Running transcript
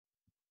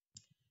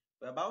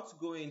We're about to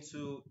go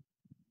into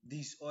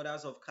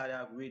disorders of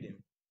cardiac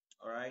rhythm.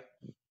 All right.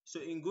 So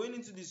in going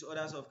into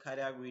disorders of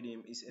cardiac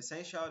rhythm, it's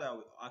essential that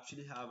we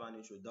actually have an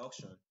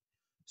introduction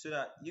so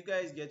that you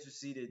guys get to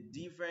see the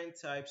different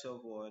types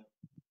of what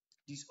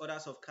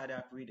disorders of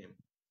cardiac rhythm.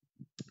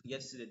 You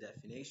get to see the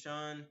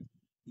definition,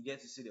 you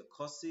get to see the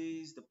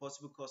causes, the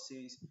possible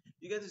causes,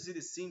 you get to see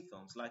the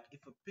symptoms. Like if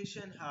a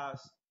patient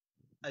has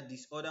a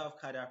disorder of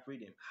cardiac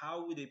rhythm,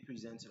 how will they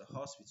present to the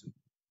hospital?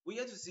 We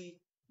get to see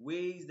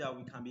ways that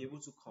we can be able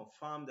to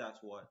confirm that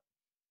what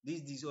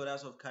these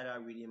disorders of cardiac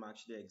rhythm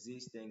actually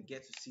exist, then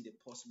get to see the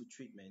possible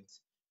treatment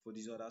for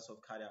disorders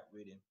of cardiac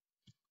rhythm.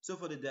 So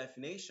for the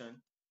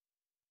definition,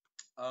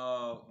 we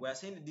are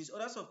saying the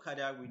disorders of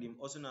cardiac rhythm,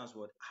 also known as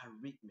what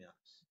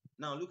arrhythmias.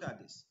 Now look at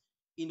this.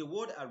 In the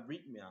word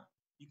arrhythmia,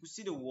 you could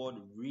see the word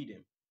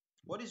rhythm.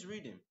 What is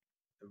rhythm?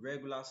 A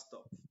regular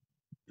stuff,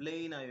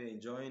 playing and you're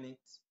enjoying it.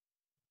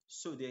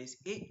 So there is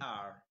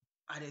AR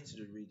added to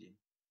the rhythm.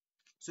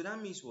 So that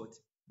means what?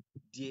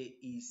 There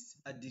is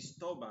a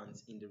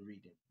disturbance in the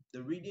rhythm.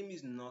 The rhythm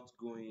is not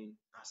going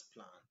as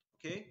planned.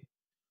 Okay?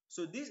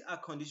 So these are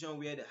conditions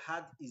where the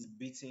heart is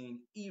beating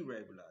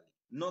irregularly,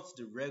 not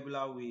the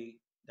regular way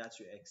that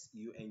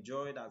you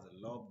enjoy it as a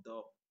loved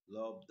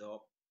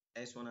up,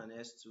 S1 and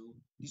S2.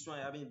 This one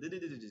having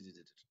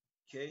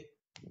okay,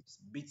 it's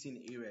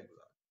beating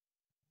irregular.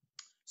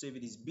 So if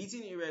it is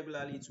beating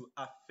irregularly, it will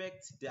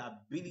affect the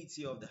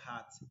ability of the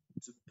heart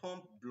to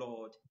pump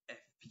blood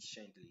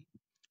efficiently.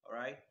 All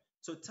right.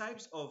 So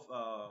types of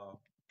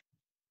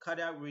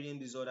cardiac rhythm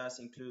disorders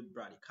include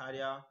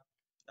bradycardia,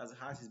 that's the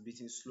heart is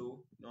beating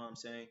slow. You know what I'm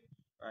saying?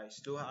 All right,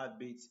 slow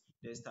heartbeat.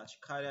 There's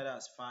tachycardia,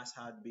 that's fast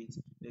heartbeat.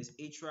 There's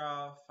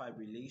atrial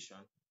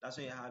fibrillation, that's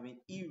when you're having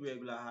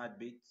irregular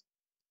heartbeat.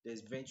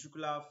 There's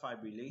ventricular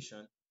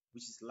fibrillation,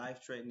 which is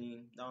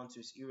life-threatening, down to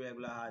its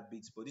irregular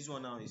heartbeats. But this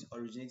one now is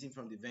originating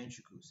from the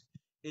ventricles.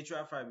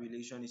 Atrial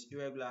fibrillation is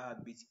irregular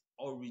heartbeat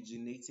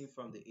originating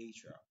from the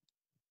atria.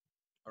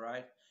 All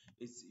right,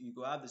 it's you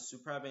go have the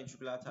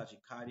supraventricular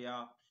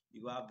tachycardia,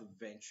 you go have the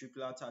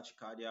ventricular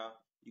tachycardia,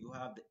 you go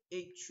have the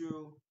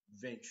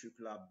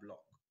atrioventricular block.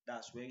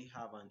 That's where you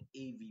have an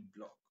AV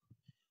block.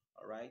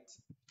 All right.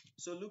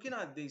 So looking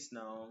at this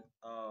now,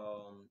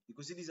 you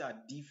can see these are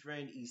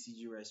different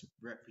ECG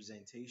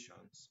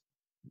representations,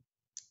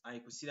 and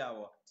you can see that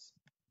what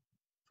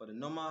for the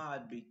normal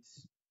heartbeat,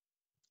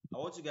 I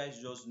want you guys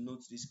to just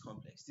note this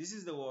complex. This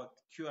is the what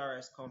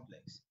QRS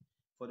complex.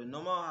 For the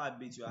normal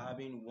heartbeat, you're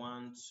having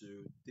 1,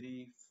 2,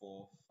 3,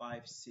 4,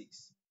 5,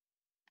 6.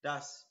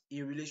 That's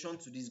in relation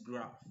to this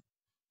graph.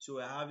 So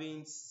we're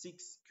having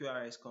 6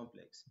 QRS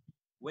complex.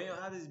 When your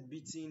heart is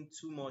beating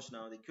too much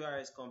now, the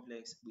QRS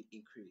complex will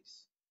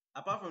increase.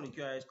 Apart from the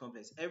QRS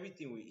complex,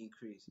 everything will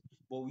increase.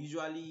 But we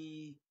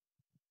usually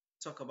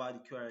talk about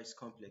the QRS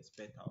complex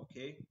better,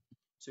 okay?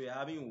 So you're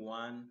having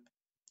 1,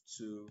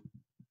 2,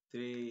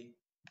 3,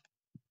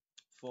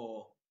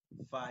 4,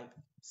 5,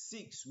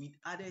 6. We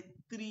added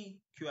 3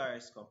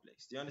 QRS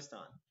complex. Do you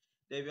understand?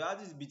 Then if your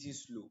heart is beating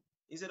slow,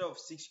 instead of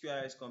 6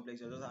 QRS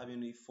complex, you're just having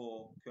only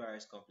 4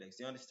 QRS complex.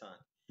 Do you understand?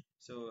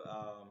 So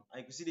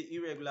I can see the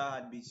irregular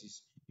heartbeats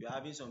is you're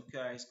having some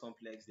QRS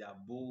complex, they are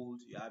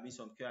bold. You're having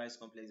some QRS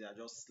complex, they are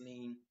just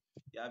slim.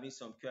 You're having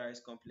some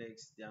QRS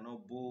complex, they are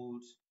not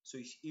bold. So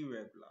it's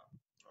irregular.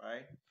 All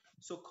right.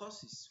 So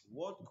causes,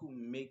 what could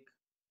make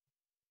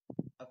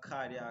a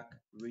cardiac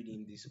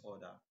rhythm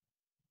disorder?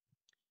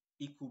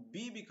 It could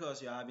be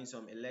because you're having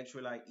some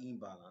electrolyte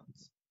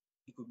imbalance.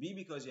 It could be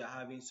because you're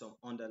having some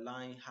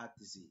underlying heart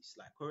disease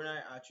like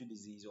coronary artery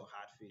disease or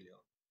heart failure.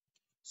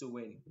 So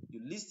when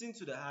you listen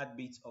to the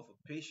heartbeat of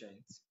a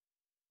patient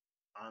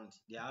and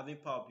they're having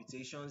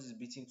palpitations, is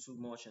beating too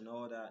much and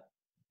all that,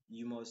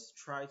 you must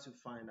try to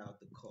find out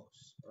the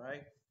cause,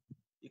 right?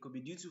 It could be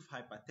due to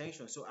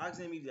hypertension. So ask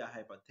them if they are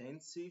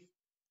hypertensive.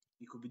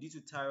 It could be due to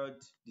thyroid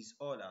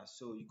disorder.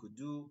 So you could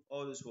do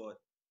all those what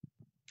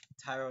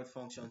thyroid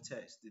function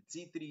tests, the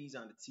T3s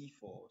and the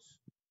T4s.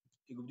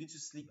 It could be due to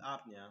sleep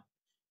apnea.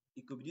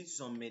 It could be due to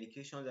some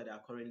medications that they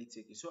are currently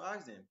taking. So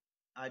ask them,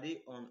 are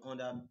they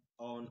under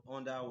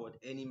what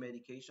any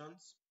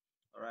medications?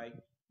 All right.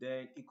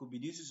 Then it could be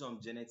due to some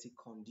genetic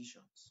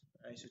conditions.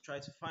 Right. So try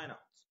to find out.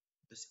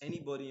 Does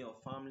anybody in your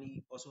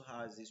family also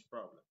has this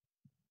problem?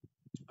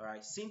 All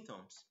right.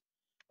 Symptoms.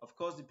 Of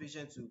course, the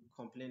patient will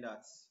complain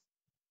that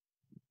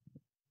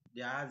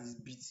their heart is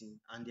beating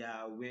and they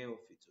are aware of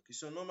it. Okay.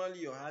 So normally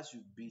your heart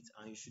should beat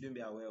and you shouldn't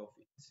be aware of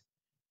it.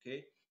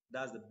 Okay.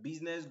 That's the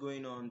business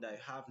going on that you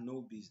have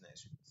no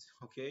business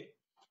with. Okay.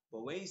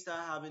 But when you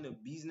start having a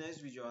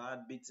business with your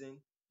heart beating,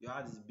 your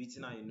heart is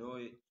beating and you know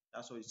it,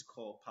 that's what it's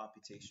called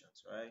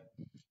palpitations, right?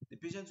 The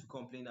patient will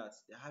complain that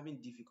they're having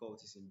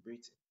difficulties in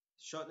breathing,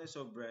 shortness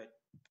of breath,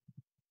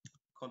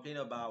 complain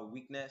about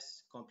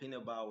weakness, complain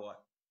about what?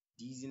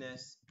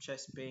 Dizziness,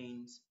 chest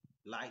pains,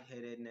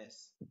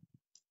 lightheadedness,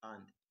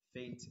 and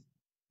fainting.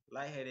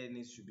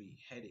 Lightheadedness should be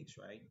headaches,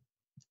 right?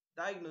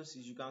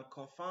 Diagnosis, you can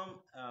confirm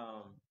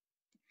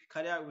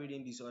cardiac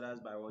rhythm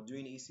disorders by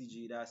doing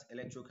ECG, that's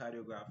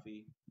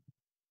electrocardiography,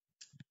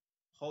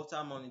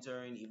 Holter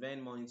monitoring,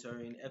 event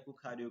monitoring,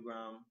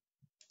 echocardiogram,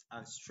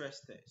 and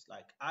stress tests.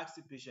 Like ask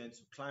the patient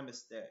to climb the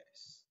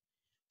stairs.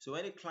 So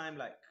when they climb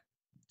like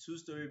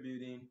two-story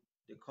building,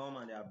 they come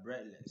and they are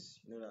breathless.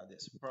 You know that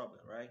there's a problem,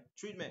 right?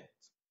 Treatment.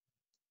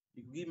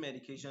 You could give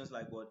medications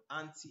like what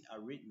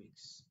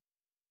anti-arrhythmics,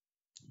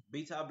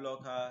 beta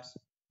blockers.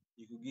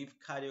 You could give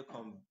cardio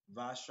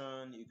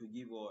conversion. You could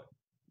give what?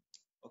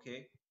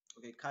 Okay,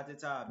 okay,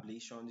 catheter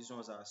ablation. These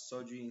ones are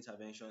surgery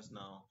interventions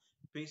now.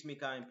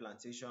 Pacemaker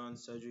implantation,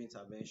 surgery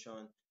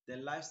intervention.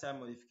 Then lifestyle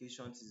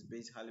modifications is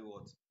basically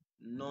what?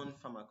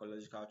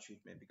 Non-pharmacological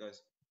treatment,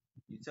 because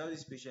you tell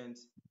these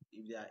patients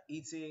if they are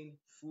eating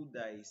food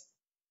that is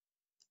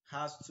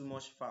has too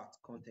much fat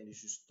content, you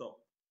should stop.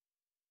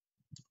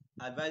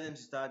 Advise them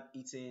to start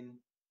eating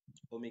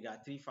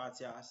omega-3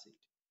 fatty acid.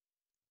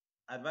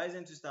 Advise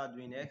them to start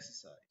doing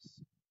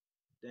exercise.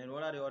 Then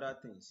what are the other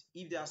things?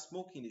 If they are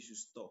smoking, they should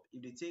stop.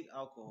 If they take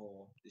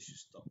alcohol, they should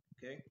stop.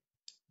 Okay.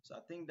 So I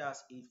think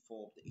that's it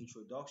for the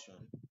introduction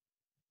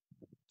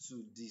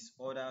to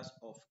disorders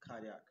of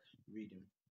cardiac rhythm.